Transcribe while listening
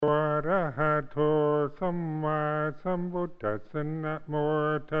Arahato Samma Sambuddhassa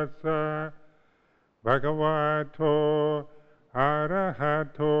Namo Tassa Bhagavato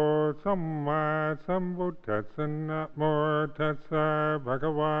Arahato Samma Sambuddhassa Namo Tassa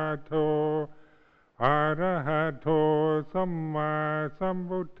Bhagavato Arahato Samma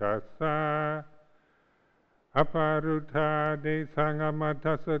Sambuddhassa Aparuta de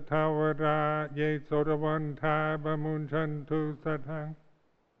Sangamatassa Tawara Ye Sodavanta Bamunchantu Satang.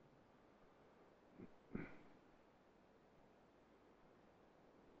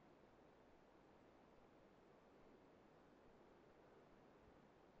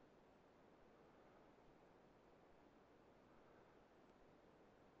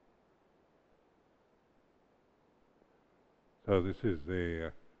 So this is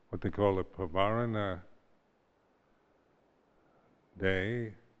the what they call a Pavarana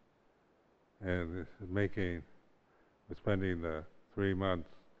day, and this is we're spending the 3 months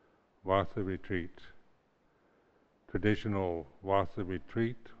Vasa retreat, traditional Vasa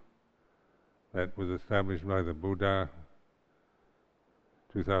retreat that was established by the Buddha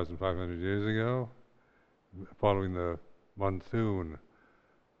 2,500 years ago, following the monsoon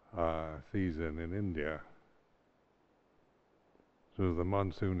season in India. So the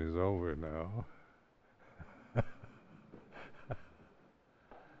monsoon is over now.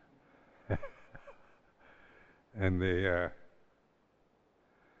 And then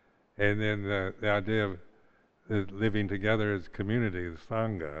the idea of living together as community, the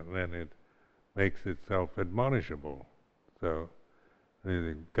Sangha, then it makes itself admonishable. So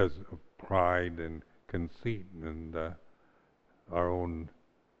because of pride and conceit and our own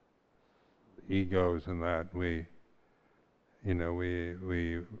egos and that, we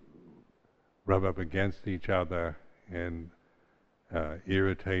rub up against each other and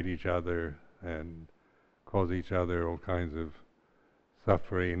irritate each other and cause each other all kinds of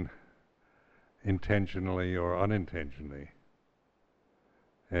suffering, intentionally or unintentionally.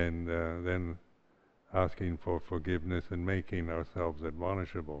 And then asking for forgiveness and making ourselves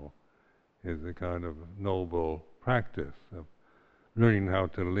admonishable is a kind of noble practice of learning how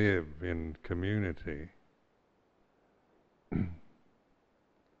to live in community.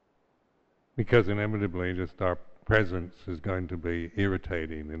 Because inevitably just our presence is going to be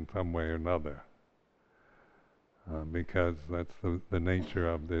irritating in some way or another. Because that's the nature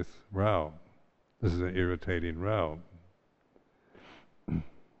of this realm. This is an irritating realm.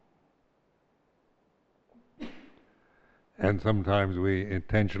 And sometimes we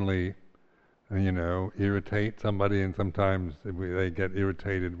intentionally, irritate somebody, and sometimes they get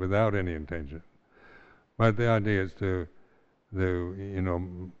irritated without any intention. But the idea is to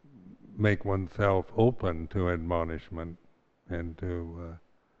make oneself open to admonishment and to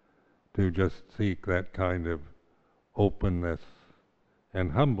just seek that kind of openness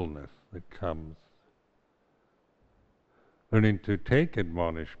and humbleness that comes. Learning to take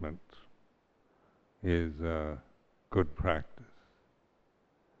admonishment is good practice,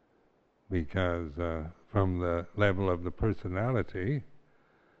 because from the level of the personality,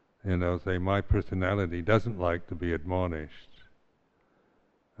 say my personality doesn't like to be admonished.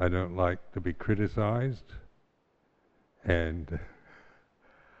 I don't like to be criticized, and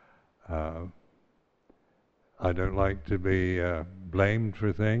I don't like to be blamed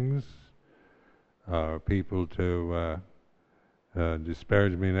for things, or people to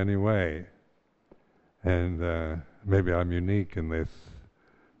disparage me in any way. And maybe I'm unique in this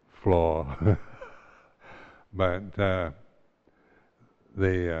flaw, but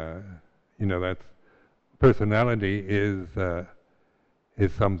that's personality is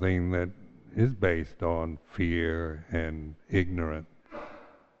something that is based on fear and ignorance.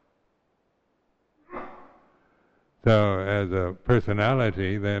 So as a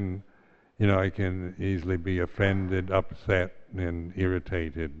personality, then, I can easily be offended, upset, and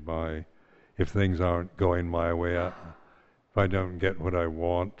irritated by if things aren't going my way, if I don't get what I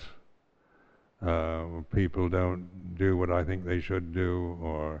want, people don't do what I think they should do,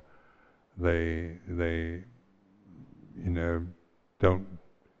 or they don't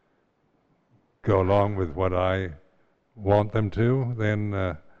go along with what I want them to,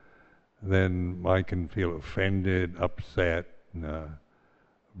 then I can feel offended, upset,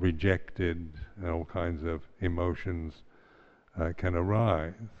 rejected, all kinds of emotions can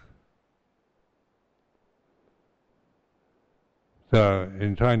arise. So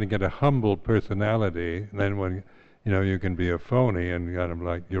in trying to get a humble personality, then when you can be a phony and kind of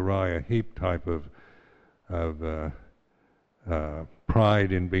like Uriah Heep type of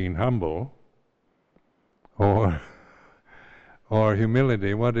pride in being humble, or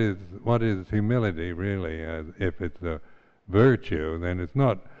humility. What is humility really? If it's a virtue, then it's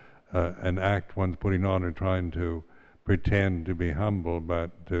not an act one's putting on and trying to pretend to be humble,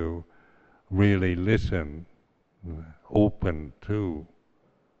 but to really listen, open to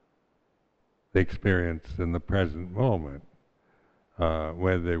the experience in the present moment.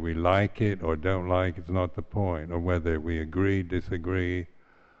 Whether we like it or don't like it's not the point, or whether we agree, disagree,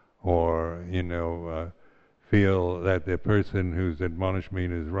 or feel that the person who's admonished me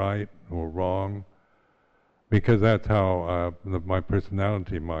is right or wrong, because that's how my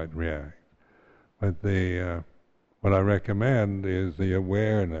personality might react. But what I recommend is the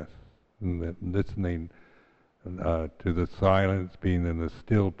awareness, and the listening to the silence, being in the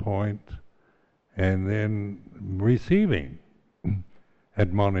still point, and then receiving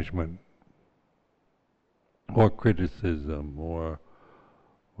admonishment or criticism or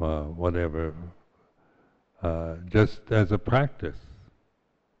whatever, just as a practice.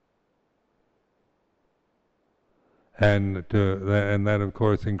 And that of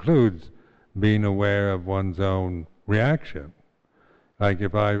course includes being aware of one's own reaction. Like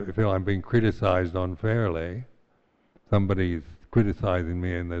if I feel I'm being criticized unfairly, somebody's criticizing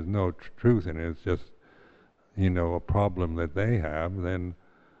me and there's no truth in it, it's just a problem that they have, then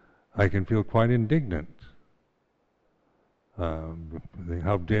I can feel quite indignant.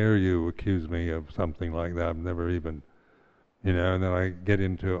 How dare you accuse me of something like that? I've never even, and then I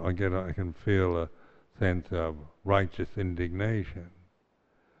can feel a sense of righteous indignation.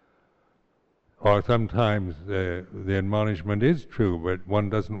 Or sometimes the admonishment is true, but one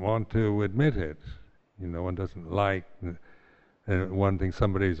doesn't want to admit it. One doesn't like, one thinks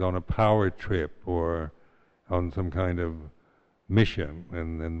somebody's on a power trip or on some kind of mission,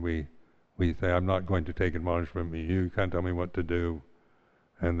 and then we say, I'm not going to take admonishment from you can't tell me what to do,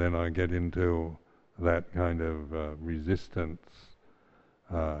 and then I get into that kind of resistance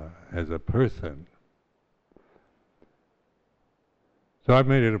as a person. So I've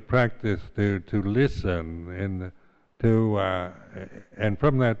made it a practice to listen and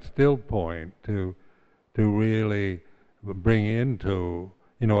from that still point to really bring into,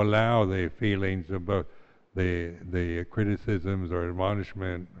 allow the feelings of both the criticisms or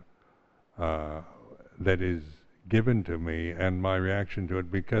admonishment that is given to me and my reaction to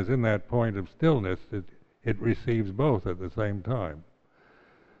it, because in that point of stillness it receives both at the same time.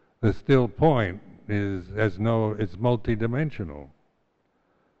 The still point it's multidimensional.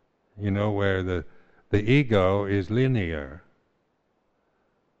 Where the ego is linear.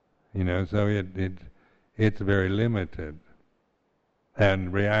 So it's very limited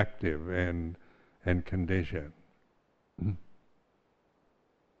and reactive and conditioned.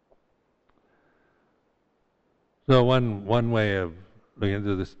 So one way of looking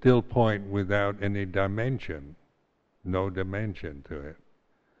into the still point without any dimension, no dimension to it.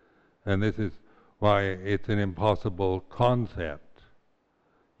 And this is why it's an impossible concept,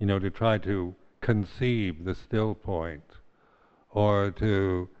 to try to conceive the still point or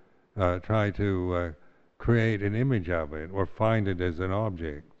to try to create an image of it or find it as an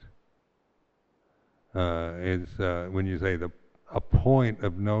object. It's when you say a point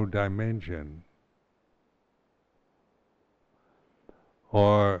of no dimension,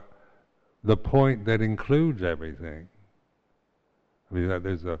 or the point that includes everything. I mean,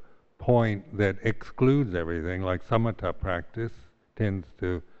 there's a point that excludes everything, like samatha practice tends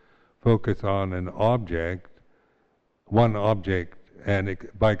to focus on an object, one object, and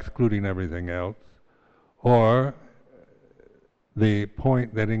by excluding everything else, or the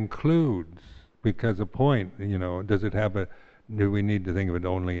point that includes, because a point, do we need to think of it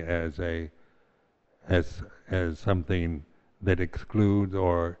only as something that excludes,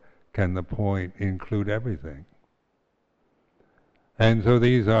 or can the point include everything? And so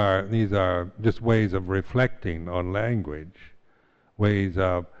these are just ways of reflecting on language, ways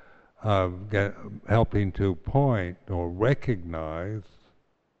of helping to point or recognize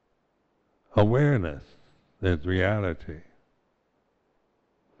awareness as reality.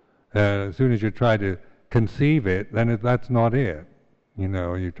 As soon as you try to conceive it, then that's not it.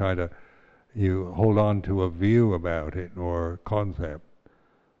 You hold on to a view about it or concept.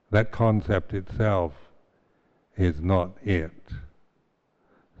 That concept itself is not it.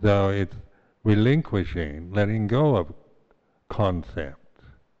 So it's relinquishing, letting go of concept.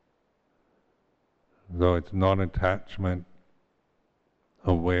 So it's non-attachment,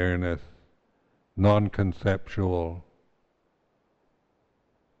 awareness, non-conceptual,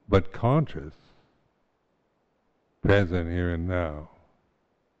 but conscious, present here and now.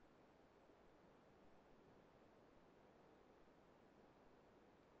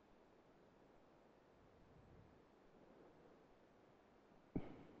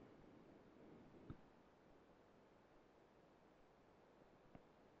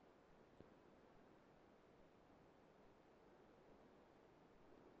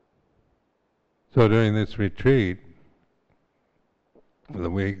 So during this retreat,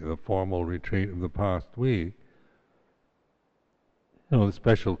 the formal retreat of the past week, the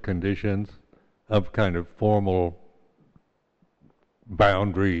special conditions of kind of formal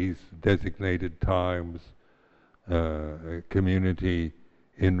boundaries, designated times, community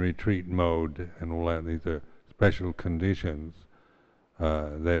in retreat mode, and all that. These are special conditions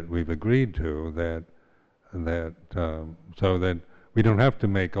that we've agreed to. So that we don't have to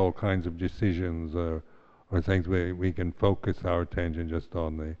make all kinds of decisions or things. We can focus our attention just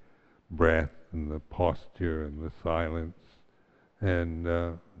on the breath and the posture and the silence, and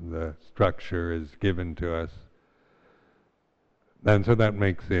the structure is given to us. And so that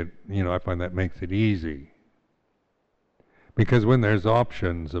makes it, I find that makes it easy. Because when there's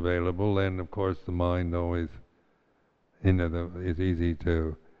options available, then of course the mind always, it's easy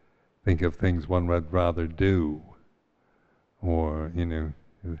to think of things one would rather do, or,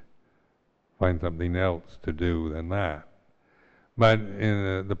 find something else to do than that. But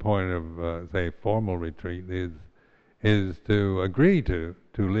the point of, say, formal retreat is to agree to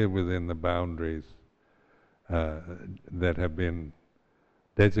live within the boundaries that have been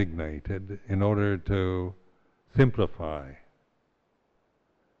designated in order to simplify.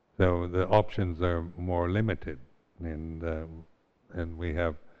 So the options are more limited, and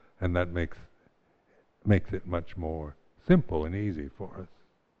that makes it much more simple and easy for us.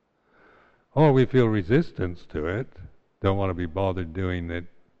 Or we feel resistance to it, don't want to be bothered doing it.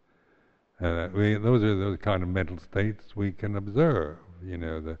 Those are those kind of mental states we can observe.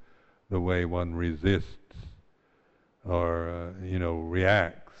 The way one resists, or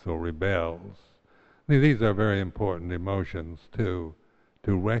reacts or rebels. These are very important emotions to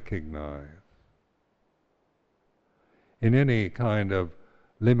recognize. In any kind of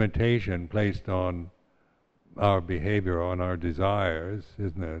limitation placed on our behavior, on our desires,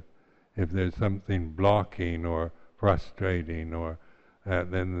 isn't it? If there's something blocking or frustrating, or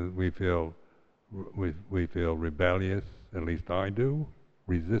then we feel rebellious. At least I do,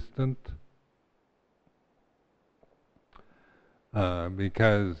 resistant.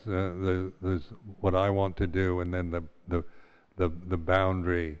 Because there's what I want to do, and then the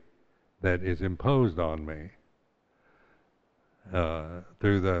boundary that is imposed on me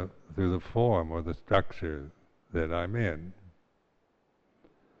through the form or the structure that I'm in.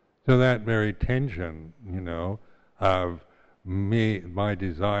 So that very tension, of my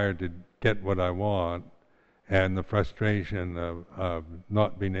desire to get what I want, and the frustration of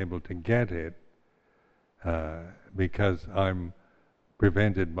not being able to get it because I'm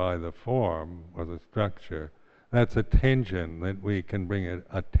prevented by the form or the structure, that's a tension that we can bring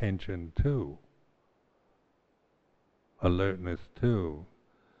attention to, alertness to.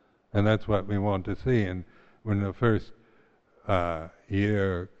 And that's what we want to see. And when the first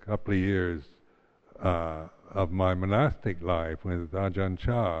couple of years of my monastic life with Ajahn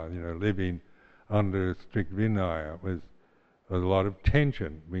Chah, living under strict Vinaya, was a lot of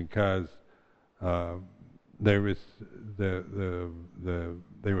tension, because there was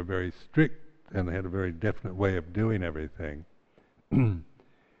they were very strict, and they had a very definite way of doing everything.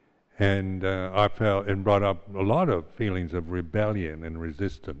 And I felt it brought up a lot of feelings of rebellion and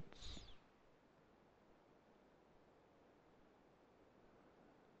resistance.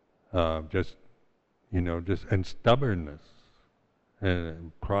 And stubbornness,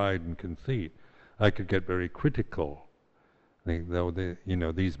 and pride and conceit. I could get very critical.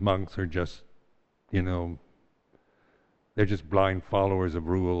 These monks are just, they're just blind followers of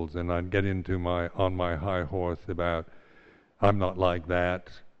rules, and I'd get on my high horse about, I'm not like that,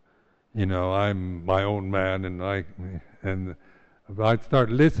 I'm my own man, and I'd start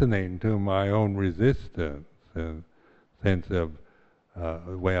listening to my own resistance and sense of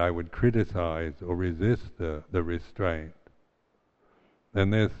the way I would criticize or resist the restraint.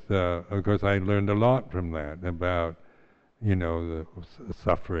 And this, of course, I learned a lot from that about, the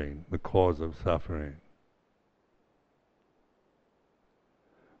suffering, the cause of suffering.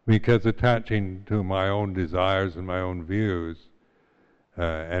 Because attaching to my own desires and my own views,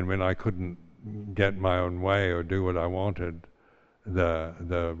 and when I couldn't get my own way or do what I wanted,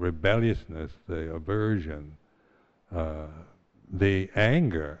 the rebelliousness, the aversion, the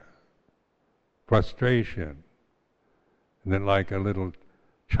anger, frustration, and then like a little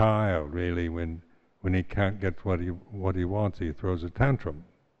child, really, when he can't get what he wants, he throws a tantrum.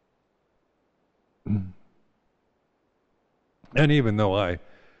 And even though I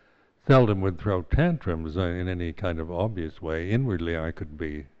seldom would throw tantrums in any kind of obvious way, inwardly I could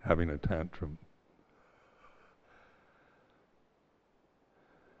be having a tantrum.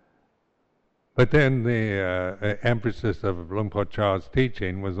 But then the emphasis of Luang Por Chah's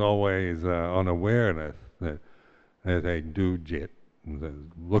teaching was always on awareness, that as a do jit,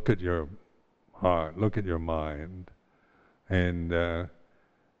 look at your heart, look at your mind, and so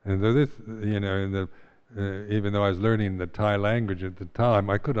this, even though I was learning the Thai language at the time,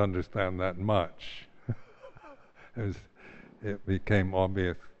 I could understand that much. It became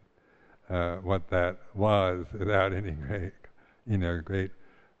obvious what that was without any great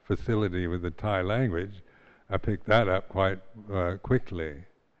facility with the Thai language. I picked that up quite quickly,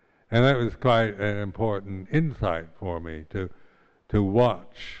 and that was quite an important insight for me to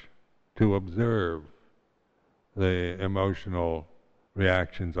watch, to observe the emotional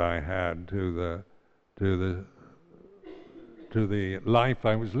reactions I had to the life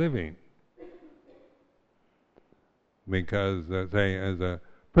I was living. Because, say, as a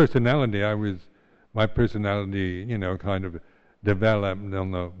personality, my personality, kind of developed on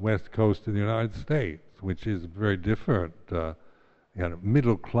the west coast of the United States, which is very different, kind of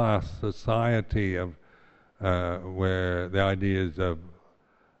middle-class society of where the ideas of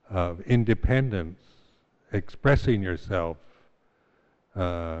independence, expressing yourself,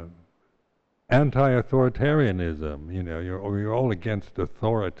 anti-authoritarianism. You're all against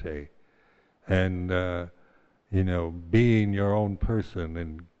authority, and being your own person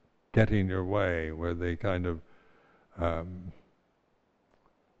and getting your way, were the kind of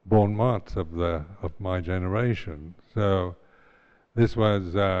bon mots of my generation. So this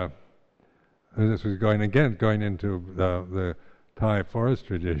was going into the Thai forest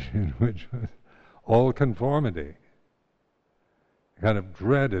tradition, which was all conformity. Kind of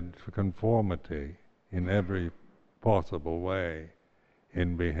dreaded conformity in every possible way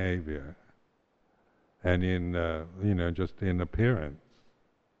in behavior and in just in appearance.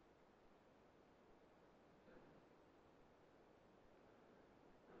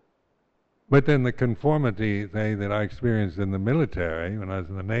 But then the conformity, say, that I experienced in the military when I was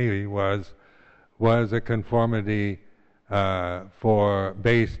in the Navy was a conformity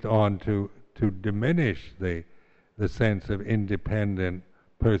based on to diminish the sense of independent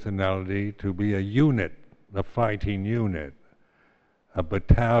personality, to be a unit, a fighting unit, a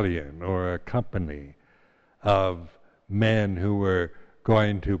battalion or a company of men who were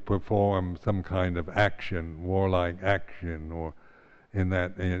going to perform some kind of action, warlike action, or in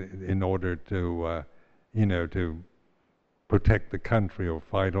order to to protect the country or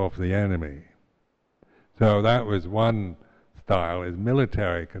fight off the enemy. So that was one style, is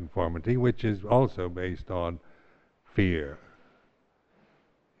military conformity, which is also based on fear,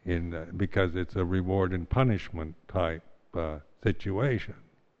 because it's a reward and punishment type situation.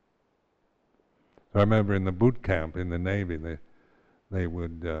 So I remember in the boot camp in the Navy, they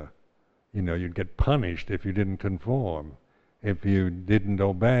would, you'd get punished if you didn't conform, if you didn't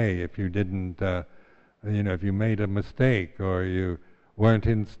obey, if you didn't, if you made a mistake, or you weren't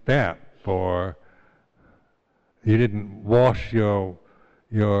in step, or you didn't wash your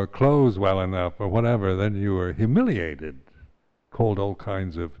clothes well enough, or whatever, then you were humiliated, called all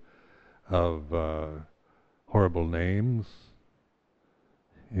kinds of horrible names.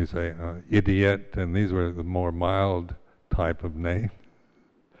 You say idiot, and these were the more mild type of names.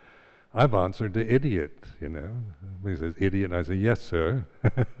 I've answered to idiot, He says idiot, and I say yes, sir.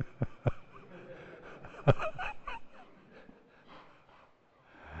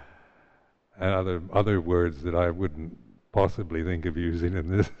 And other words that I wouldn't possibly think of using in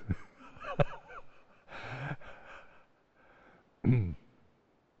this.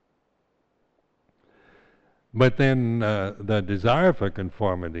 But then the desire for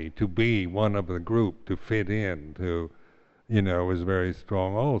conformity, to be one of the group, to fit in, was very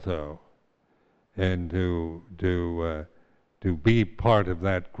strong also, and to be part of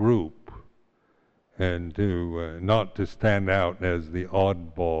that group, and to not to stand out as the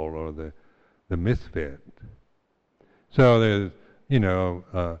oddball or the misfit. So there's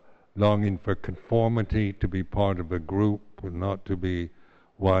longing for conformity, to be part of a group, not to be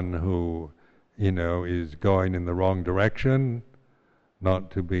one who is going in the wrong direction, not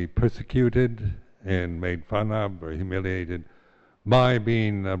to be persecuted and made fun of or humiliated by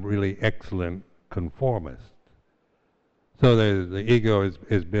being a really excellent conformist. So the ego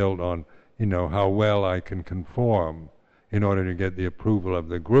is built on, how well I can conform in order to get the approval of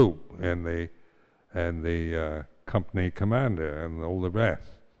the group and the company commander and all the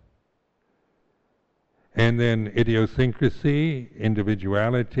rest. And then idiosyncrasy,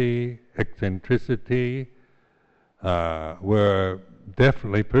 individuality, eccentricity were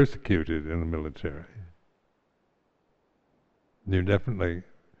definitely persecuted in the military. You definitely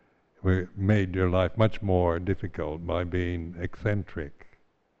made your life much more difficult by being eccentric.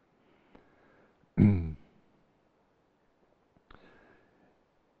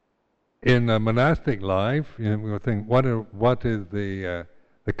 in a monastic life, we'll think, what is the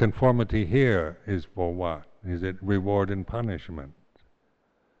conformity here is for what? Is it reward and punishment?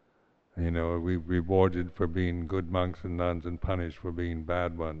 Are we rewarded for being good monks and nuns and punished for being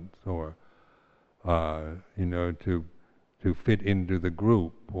bad ones, or to fit into the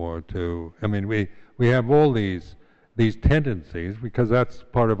group, or to we have all these tendencies because that's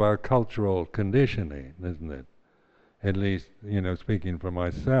part of our cultural conditioning, isn't it? At least, speaking for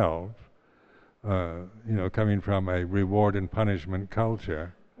myself, coming from a reward and punishment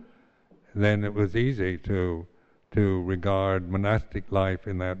culture, then it was easy to regard monastic life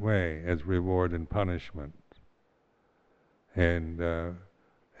in that way, as reward and punishment, and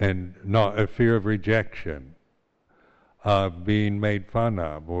not a fear of rejection, of being made fun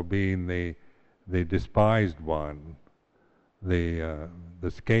of, or being the despised one, the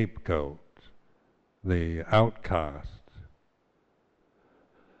scapegoat, the outcast.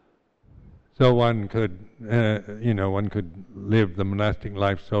 So one could live the monastic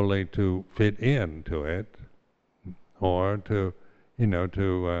life solely to fit into it, or to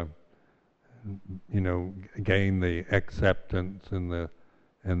gain the acceptance and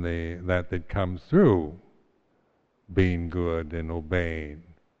that comes through being good and obeying.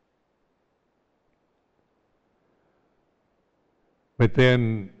 But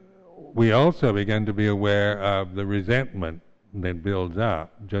then we also begin to be aware of the resentment that builds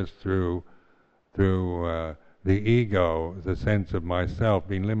up just through the ego, the sense of myself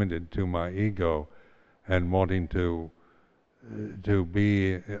being limited to my ego, and wanting to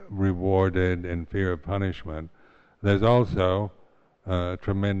be rewarded, and fear of punishment. There's also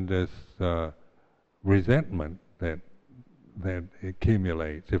tremendous resentment that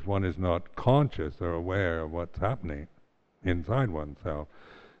accumulates if one is not conscious or aware of what's happening inside oneself.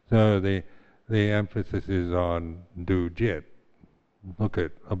 So the emphasis is on do jit. Look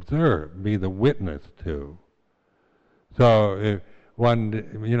at, observe, be the witness to. So if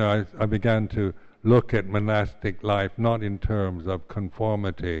I began to look at monastic life not in terms of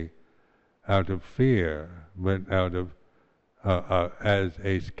conformity out of fear, but out of as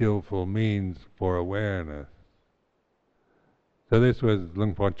a skillful means for awareness. So this was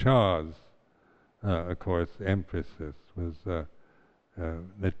Luang Por Chah's, of course, emphasis.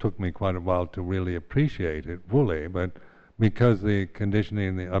 It took me quite a while to really appreciate it fully, but because the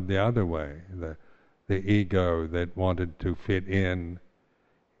conditioning of the other way, the ego that wanted to fit in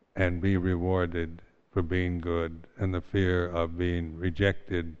and be rewarded for being good, and the fear of being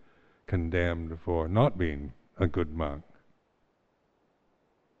rejected, condemned for not being a good monk.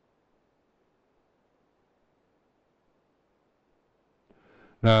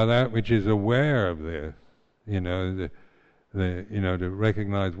 Now that which is aware of this, to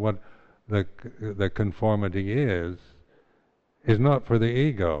recognize what the conformity is not for the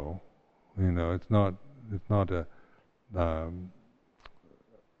ego. It's not a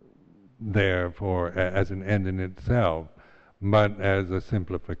there for as an end in itself, but as a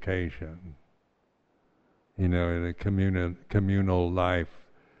simplification. In a communal life,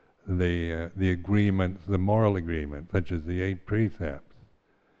 the agreements, the moral agreements, such as the 8 precepts,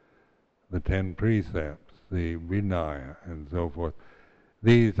 the 10 precepts, the Vinaya, and so forth.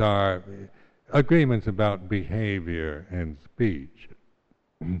 These are agreements about behavior and speech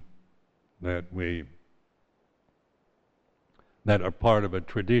that are part of a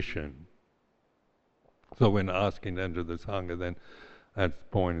tradition. So when asking to enter the Sangha, then that's the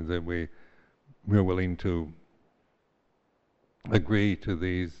point, is that we're willing to agree to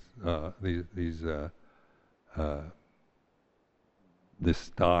this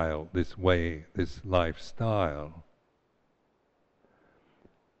style, this way, this lifestyle.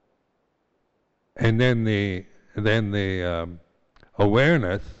 And then the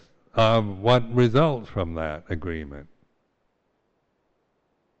awareness of what results from that agreement.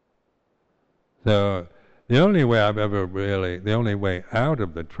 So the only way out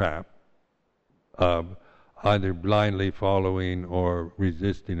of the trap of either blindly following or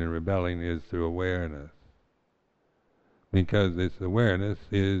resisting and rebelling is through awareness. Because this awareness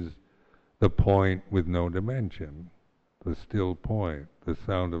is the point with no dimension, the still point, the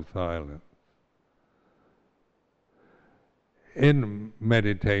sound of silence. In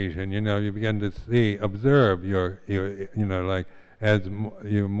meditation, you begin to observe as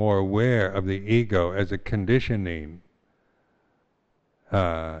you're more aware of the ego as a conditioning,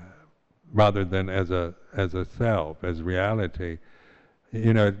 rather than as a self, as reality.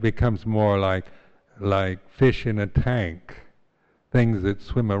 It becomes more like fish in a tank, things that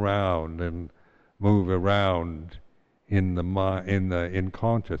swim around and move around in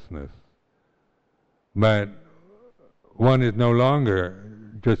consciousness. But one is no longer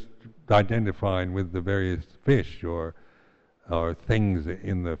just identifying with the various fish or things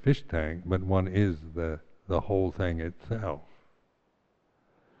in the fish tank, but one is the whole thing itself.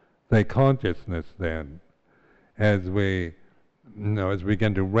 The consciousness then, as we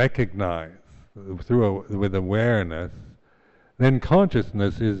begin to recognize with awareness, then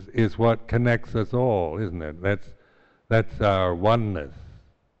consciousness is what connects us all, isn't it? That's our oneness.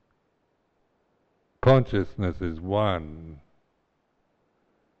 Consciousness is one,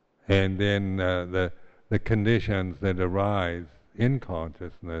 and then the conditions that arise in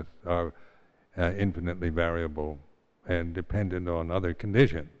consciousness are infinitely variable and dependent on other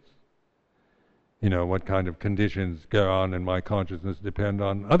conditions. What kind of conditions go on in my consciousness depend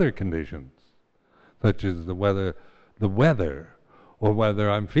on other conditions, such as the weather, or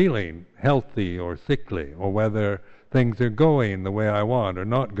whether I'm feeling healthy or sickly, or whether things are going the way I want or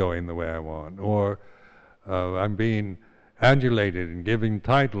not going the way I want, or I'm being adulated and giving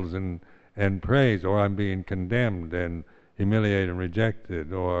titles and praise, or I'm being condemned and humiliated and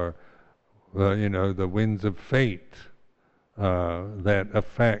rejected, or the winds of fate that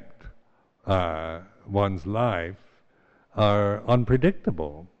affect one's life are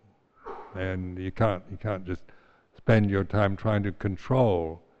unpredictable, and you can't just spend your time trying to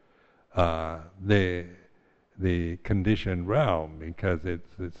control the conditioned realm, because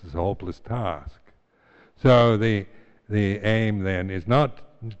it's a hopeless task. So the aim then is not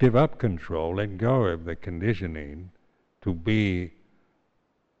to give up control, let go of the conditioning, to be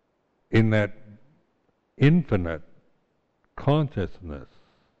in that infinite consciousness,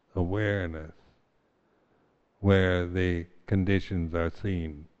 awareness, where the conditions are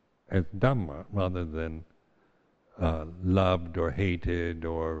seen as Dhamma rather than loved or hated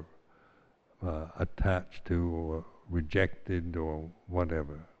or attached to or rejected or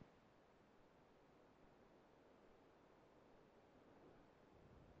whatever.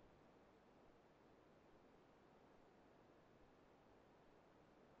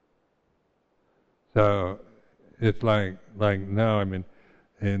 So it's like now I'm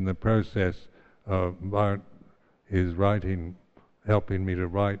in the process of Bart is helping me to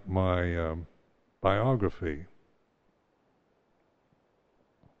write my biography.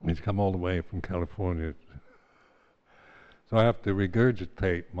 He's come all the way from California, so I have to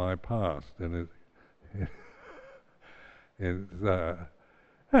regurgitate my past, and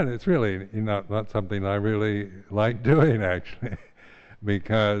it's really not something I really like doing, actually,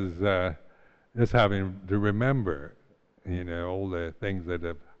 because just having to remember, all the things that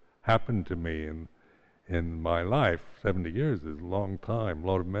have happened to me in my life. 70 years is a long time, a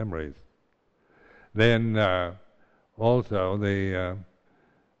lot of memories. Then also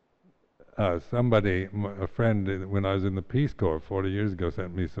a friend, when I was in the Peace Corps 40 years ago,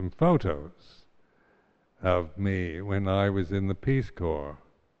 sent me some photos of me when I was in the Peace Corps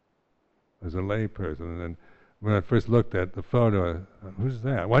as a layperson. And when I first looked at the photo, who's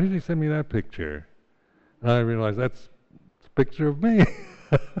that? Why did he send me that picture? And I realized that's a picture of me.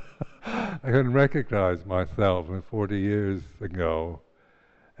 I couldn't recognize myself 40 years ago,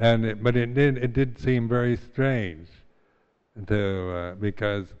 but it did seem very strange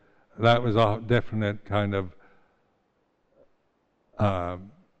because that was a definite kind of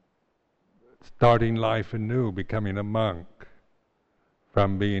starting life anew, becoming a monk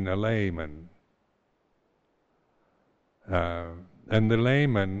from being a layman. And the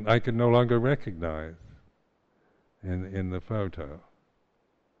layman I could no longer recognize in the photo.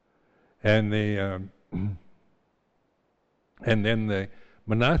 And and then the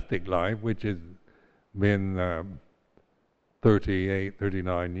monastic life, which has been 38,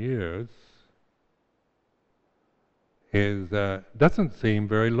 39 years, doesn't seem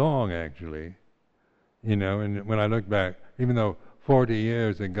very long, actually. And when I look back, even though 40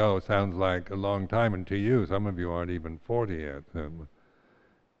 years ago sounds like a long time, and to you, some of you aren't even 40 yet. So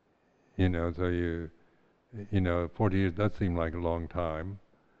 40 years does seem like a long time.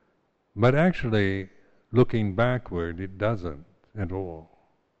 But actually, looking backward, it doesn't at all.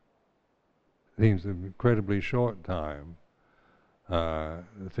 It seems an incredibly short time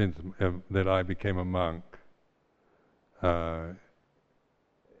since that I became a monk. And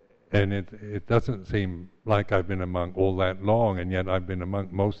it doesn't seem like I've been a monk all that long, and yet I've been a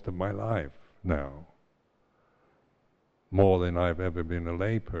monk most of my life now. More than I've ever been a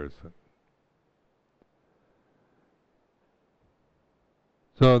lay person.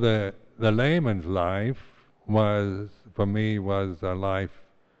 So the layman's life for me was a life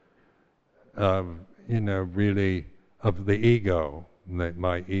of, really of the ego. That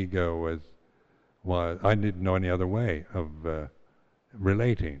my ego was I didn't know any other way of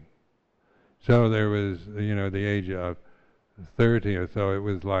relating. So there was, the age of 30 or so, it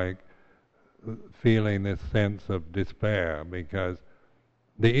was like feeling this sense of despair because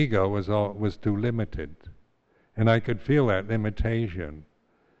the ego was too limited, and I could feel that limitation,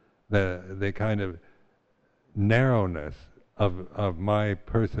 the kind of narrowness of my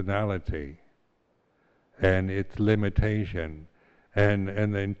personality and its limitation, and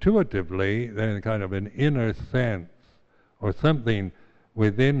intuitively then kind of an inner sense or something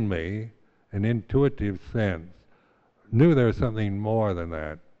within me, an intuitive sense, knew there was something more than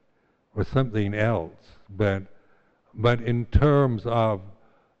that or something else, but in terms of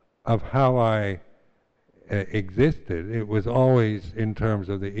how I existed, it was always in terms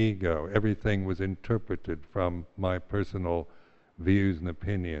of the ego. Everything was interpreted from my personal views and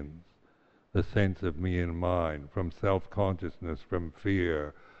opinions, the sense of me and mine, from self-consciousness, from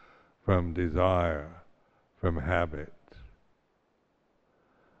fear, from desire, from habit.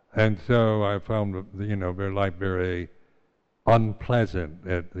 And so I found, life very unpleasant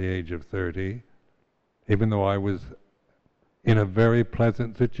at the age of 30, even though I was in a very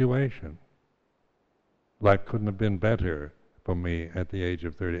pleasant situation. Life couldn't have been better for me at the age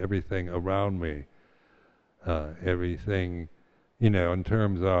of 30. Everything around me, everything, in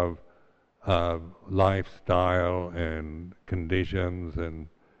terms of lifestyle and conditions and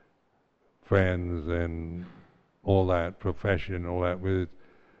friends and all that, profession, all that, were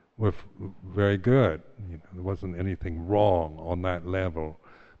very good. There wasn't anything wrong on that level.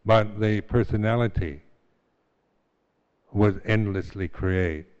 But the personality was endlessly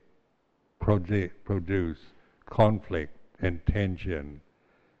produce conflict and tension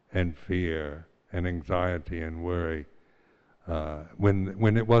and fear and anxiety and worry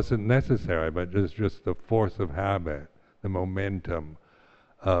when it wasn't necessary, but just the force of habit, the momentum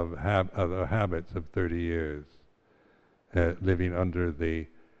of the habits of 30 years, living under the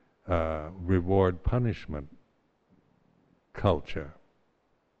reward-punishment culture.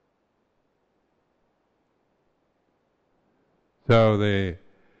 So the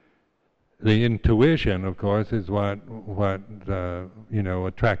intuition, of course, is what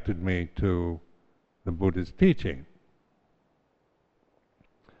attracted me to the Buddha's teaching.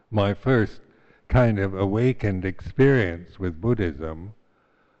 My first kind of awakened experience with Buddhism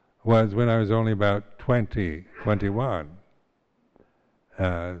was when I was only about 20, 21.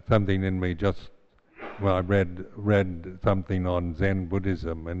 Something in me I read something on Zen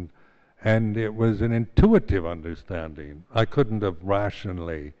Buddhism, and it was an intuitive understanding. I couldn't have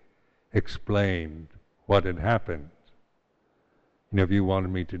rationally explained what had happened. If you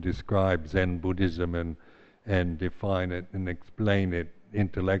wanted me to describe Zen Buddhism and define it and explain it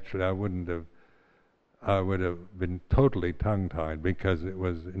intellectually, I would have been totally tongue-tied because it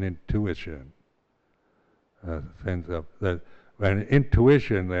was an intuition, a sense of that. And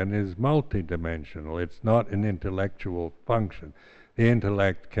intuition then is multidimensional. It's not an intellectual function. The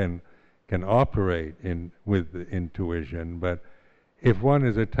intellect can operate with the intuition, but if one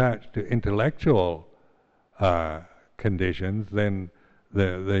is attached to intellectual conditions, then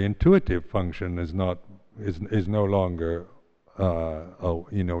the intuitive function is no longer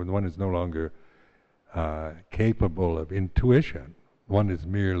one is no longer capable of intuition. One is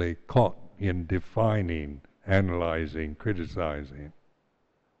merely caught in defining, analyzing, criticizing.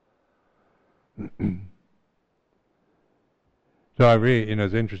 So I read,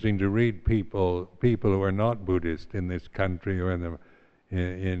 it's interesting to read people who are not Buddhist in this country or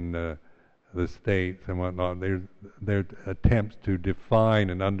in the States and whatnot. Their attempts to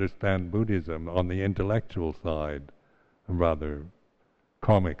define and understand Buddhism on the intellectual side are rather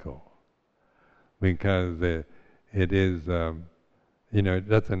comical, because it is, it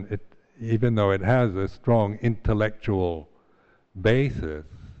doesn't. Even though it has a strong intellectual basis,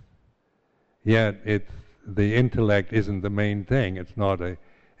 yet the intellect isn't the main thing. It's not a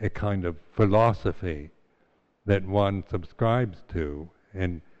kind of philosophy that one subscribes to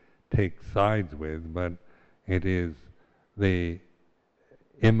and takes sides with, but it is the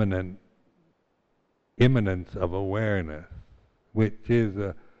immanence of awareness, which is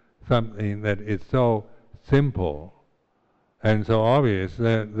something that is so simple and so obvious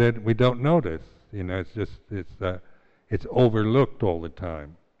that we don't notice. It's overlooked all the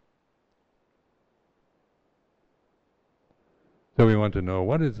time. So we want to know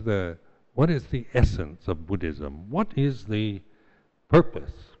what is the essence of Buddhism? What is the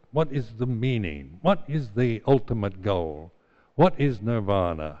purpose? What is the meaning? What is the ultimate goal? What is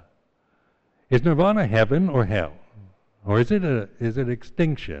nirvana? Is nirvana heaven or hell? Or is it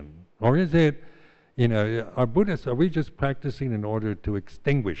extinction? Or is it, are Buddhists, are we just practicing in order to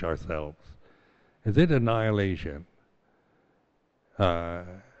extinguish ourselves? Is it annihilation?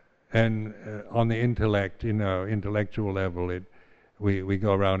 And on the intellect, intellectual level, we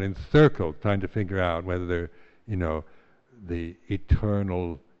go around in circles trying to figure out whether they're, the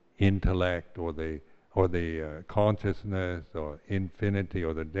eternal intellect or the consciousness or infinity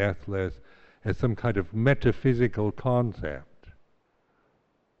or the deathless as some kind of metaphysical concept.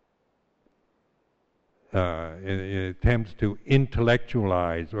 It attempts to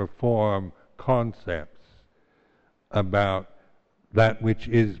intellectualize or form concepts about that which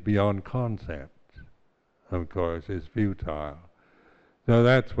is beyond concept, of course, is futile. So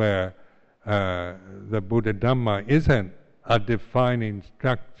that's where the Buddha Dhamma isn't a defining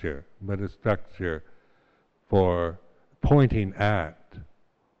structure, but a structure for pointing at.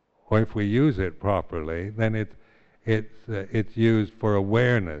 Or if we use it properly, then it's used for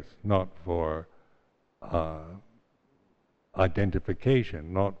awareness, not for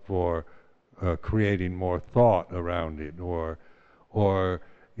identification, not for creating more thought around it, or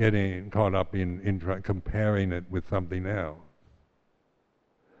getting caught up in comparing it with something else.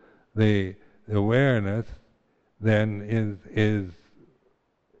 The awareness then is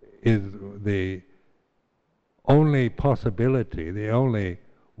the only possibility, the only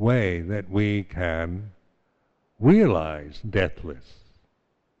way that we can realize deathless,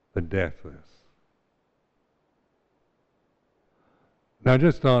 the deathless. Now,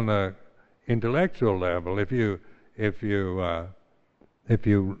 just on an intellectual level, if you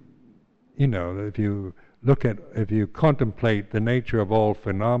contemplate the nature of all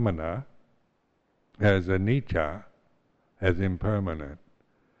phenomena as anicca, as impermanent,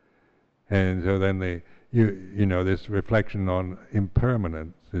 and so then this reflection on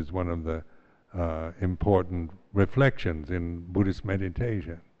impermanence is one of the important reflections in Buddhist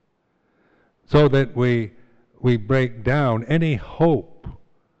meditation, so that we break down any hope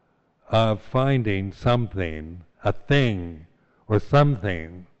of finding something, a thing, or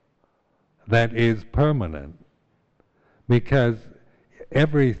something that is permanent, because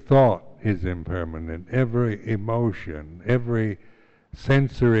every thought is impermanent, every emotion, every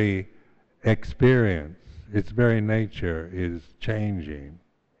sensory experience, its very nature is changing,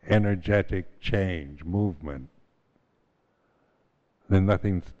 energetic change, movement. There's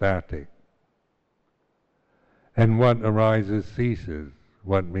nothing static. And what arises ceases,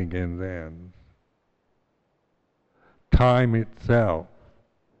 what begins ends. Time itself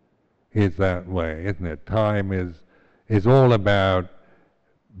is that way, isn't it? Time is all about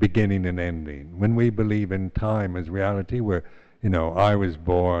beginning and ending. When we believe in time as reality, I was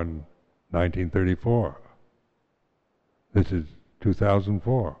born 1934. This is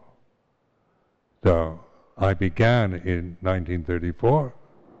 2004. So I began in 1934,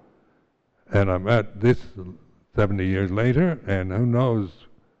 and I'm at this 70 years later, and who knows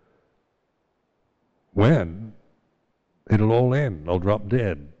when it'll all end. I'll drop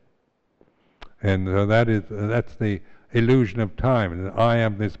dead. And so that's the illusion of time. And I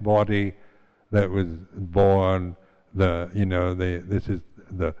am this body that was born. This is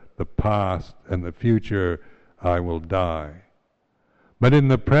the past, and the future I will die. But in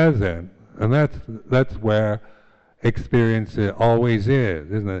the present, and that's where experience always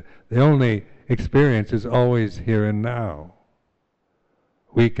is, isn't it? The only experience is always here and now.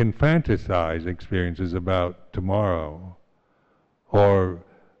 We can fantasize experiences about tomorrow, or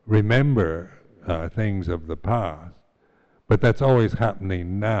remember things of the past, but that's always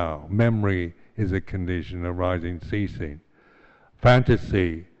happening now. Memory is a condition arising, ceasing.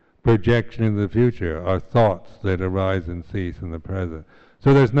 Fantasy, projection in the future, are thoughts that arise and cease in the present.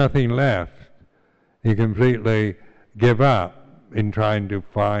 So there's nothing left. You completely give up in trying to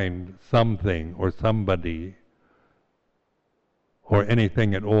find something or somebody or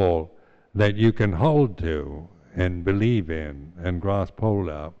anything at all that you can hold to and believe in and grasp hold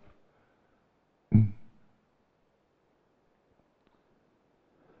of.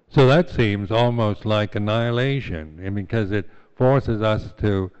 So that seems almost like annihilation, and because it forces us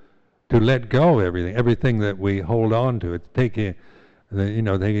to let go of everything that we hold on to. It's taking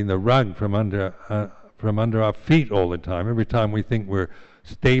the rug from under our feet all the time. Every time we think we're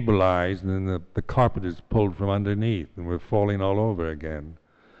stabilized, and then the carpet is pulled from underneath, and we're falling all over again.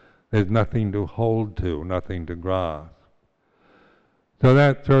 There's nothing to hold to, nothing to grasp. So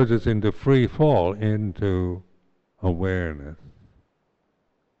that throws us into free fall, into awareness.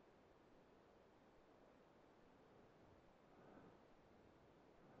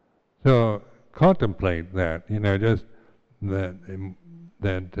 So contemplate that, just that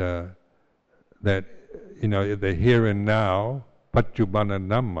the here and now, Paccuppanna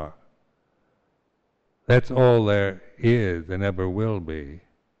Dhamma. That's all there is and ever will be.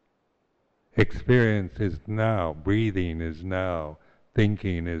 Experience is now, breathing is now,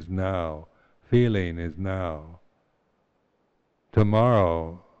 thinking is now, feeling is now.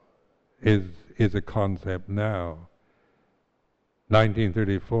 tomorrow is a concept now.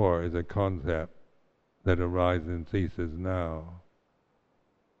 1934 is a concept that arises and ceases now.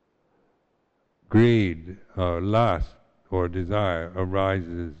 Greed or lust or desire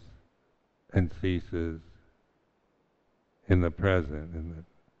arises and ceases in the present,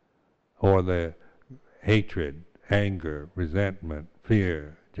 or the hatred, anger, resentment,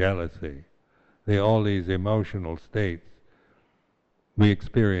 fear, jealousy. All these emotional states we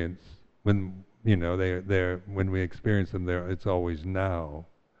experience when when we experience them. It's always now.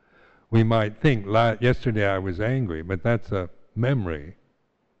 We might think, yesterday I was angry, but that's a memory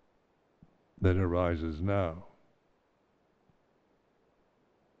that arises now.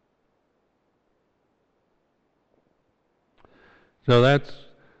 So that's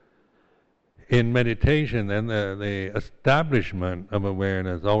in meditation, then the establishment of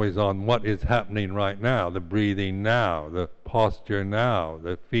awareness always on what is happening right now, the breathing now, the posture now,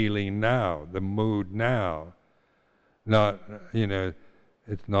 the feeling now, the mood now. Not,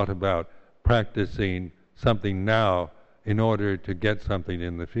 it's not about practicing something now in order to get something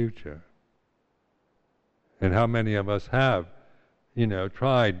in the future. And how many of us have,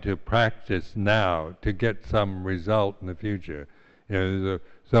 tried to practice now to get some result in the future? There's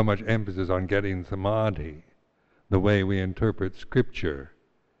so much emphasis on getting samadhi. The way we interpret scripture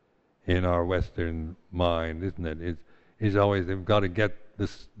in our Western mind, isn't it? Is always they've got to get the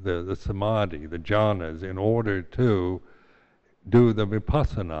samadhi, the jhanas, in order to do the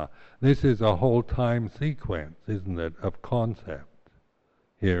vipassana. This is a whole time sequence, isn't it, of concept,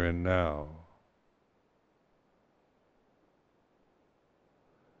 here and now.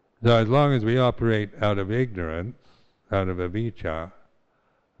 So as long as we operate out of ignorance, out of avijja,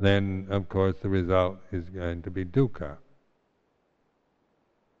 then of course the result is going to be dukkha.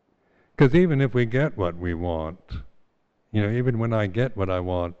 Because even if we get what we want, even when I get what I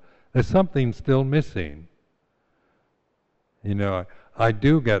want, there's something still missing. I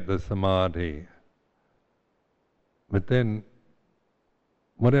do get the samadhi, but then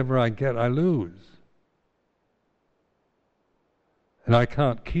whatever I get, I lose. And I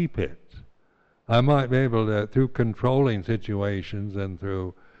can't keep it. I might be able to, through controlling situations and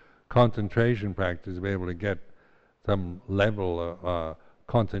through concentration practice, be able to get some level of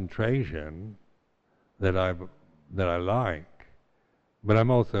concentration that I like. But I'm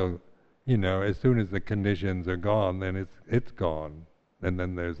also, as soon as the conditions are gone, then it's gone, and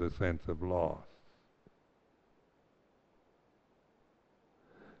then there's a sense of loss.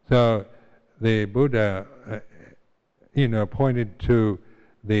 So the Buddha, pointed to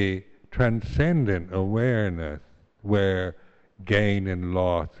the transcendent awareness where gain and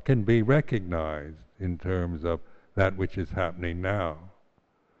loss can be recognized in terms of that which is happening now.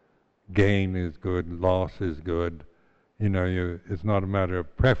 Gain is good, loss is good. It's not a matter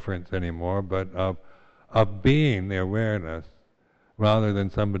of preference anymore, but of being the awareness, rather than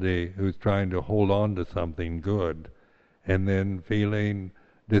somebody who's trying to hold on to something good and then feeling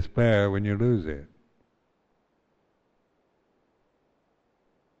despair when you lose it.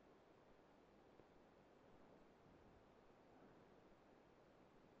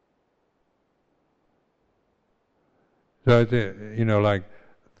 So it's like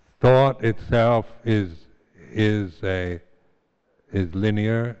thought itself is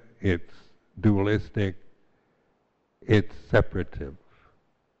linear, it's dualistic, it's separative.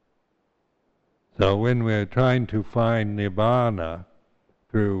 So when we're trying to find nibbana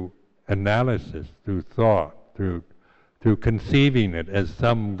through analysis, through thought, through conceiving it as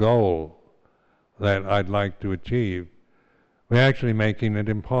some goal that I'd like to achieve, we're actually making it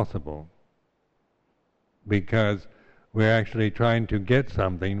impossible, because we're actually trying to get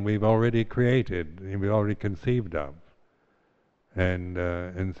something we've already created, we've already conceived of, and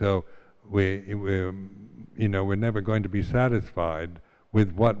so we're never going to be satisfied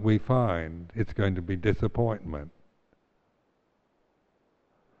with what we find. It's going to be disappointment.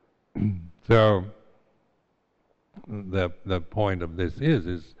 So the point of this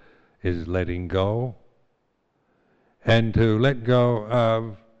is letting go, and to let go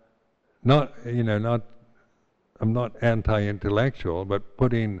of I'm not anti-intellectual, but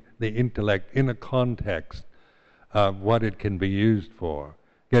putting the intellect in a context of what it can be used for,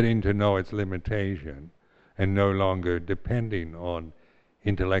 getting to know its limitation, and no longer depending on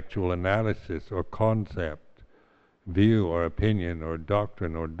intellectual analysis or concept, view or opinion or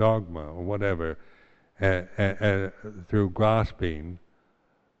doctrine or dogma or whatever, through grasping.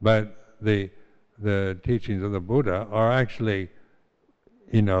 But the teachings of the Buddha are actually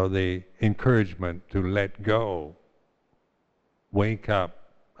the encouragement to let go, wake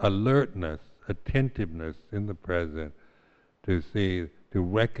up, alertness, attentiveness in the present, to see, to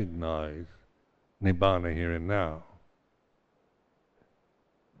recognize Nibbana here and now.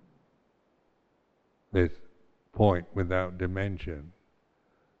 This point without dimension,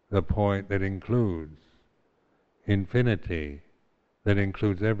 the point that includes infinity, that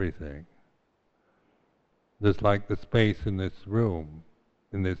includes everything. Just like the space in this room,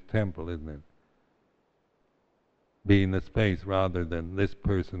 in this temple, isn't it? Being the space rather than this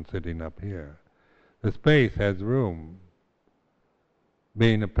person sitting up here. The space has room.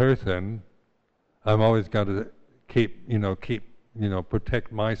 Being a person, I've always got to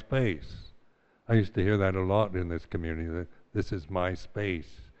protect my space. I used to hear that a lot in this community, that this is my space,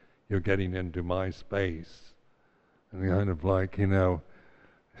 you're getting into my space. And kind of like, I've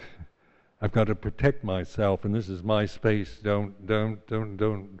got to protect myself, and this is my space, don't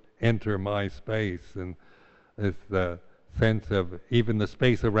enter my space. And this sense of even the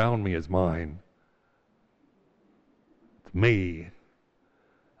space around me is mine. It's me.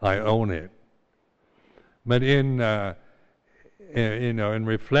 I own it. But in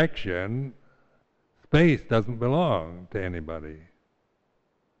reflection, space doesn't belong to anybody.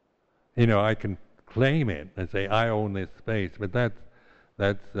 I can claim it and say I own this space, but that's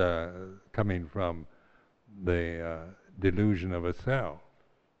coming from the delusion of a self.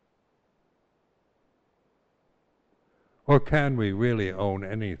 Or can we really own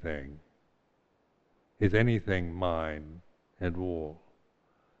anything? Is anything mine at all?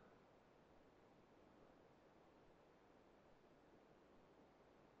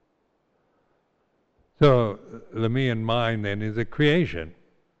 So the me and mine then is a creation.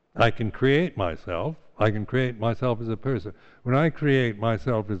 I can create myself. I can create myself as a person. When I create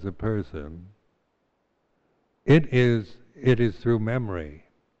myself as a person, it is through memory,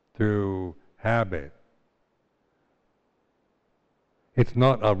 through habit. It's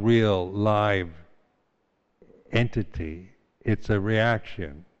not a real live entity. It's a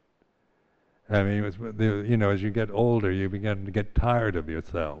reaction. I mean, as you get older, you begin to get tired of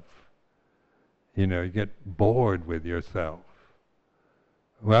yourself. You get bored with yourself.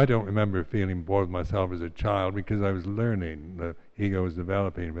 Well, I don't remember feeling bored with myself as a child because I was learning, the ego was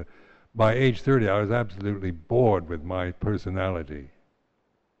developing. But by age 30, I was absolutely bored with my personality.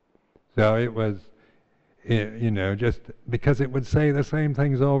 So it was, just because it would say the same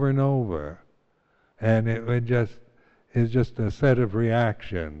things over and over. And it's just a set of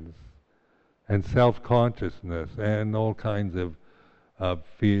reactions and self-consciousness and all kinds of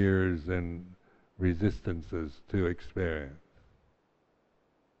fears and resistances to experience.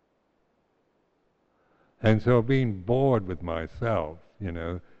 And so being bored with myself,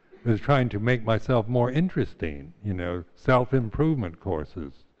 was trying to make myself more interesting, self-improvement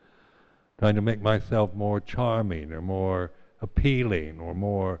courses, trying to make myself more charming or more appealing or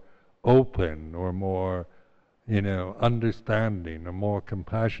more open or more, understanding or more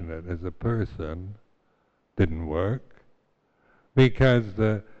compassionate as a person. Didn't work because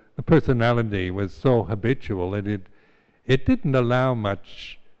the personality was so habitual that it didn't allow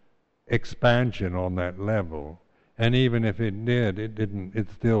much expansion on that level, and even if it did, it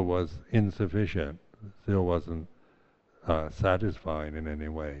still was insufficient. It still wasn't satisfying in any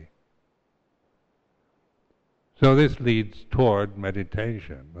way. So this leads toward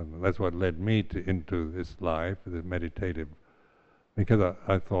meditation, and that's what led me into this life, the meditative, because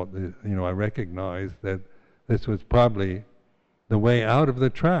I thought that, I recognized that this was probably the way out of the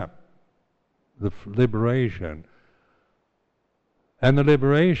trap, the liberation. And the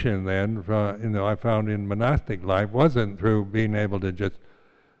liberation then, I found in monastic life wasn't through being able to just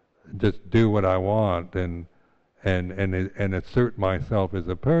do what I want and assert myself as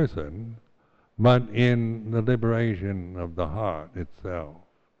a person, but in the liberation of the heart itself,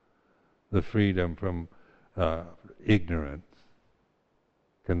 the freedom from ignorance,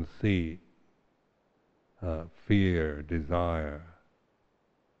 conceit, fear, desire.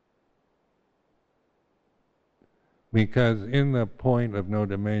 Because in the point of no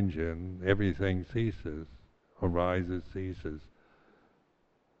dimension, everything ceases, arises, ceases.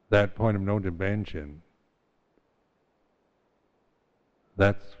 That point of no dimension,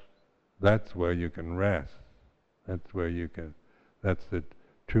 that's where you can rest. That's the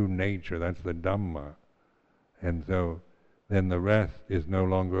true nature, that's the Dhamma. And so then the rest is no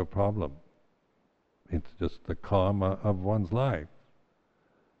longer a problem. It's just the karma of one's life.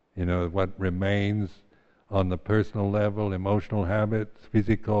 What remains on the personal level, emotional habits,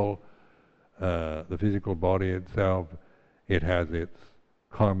 the physical body itself, it has its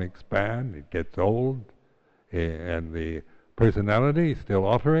karmic span, it gets old, and the personality still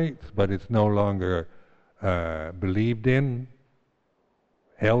operates, but it's no longer believed in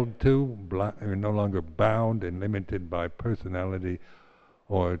held to, you're no longer bound and limited by personality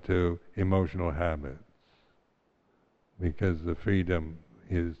or to emotional habits, because the freedom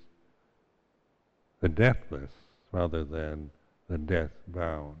is the deathless rather than the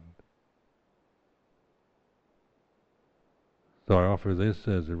death-bound. So I offer this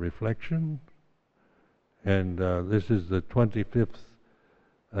as a reflection, and this is the 25th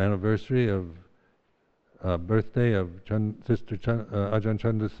anniversary of birthday of Sister Ajahn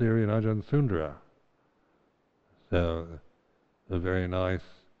Chandasiri and Ajahn Sundara. So a very nice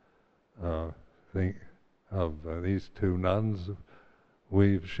thing of these two nuns.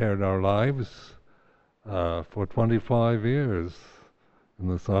 We've shared our lives for 25 years in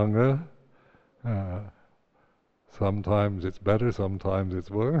the Sangha. Sometimes it's better, sometimes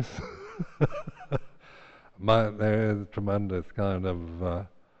it's worse. There is tremendous kind of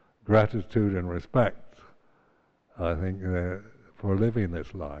gratitude and respect, I think, for living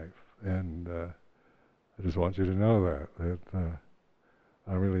this life. And I just want you to know that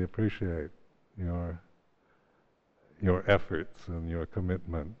I really appreciate your efforts and your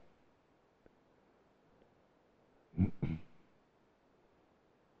commitment.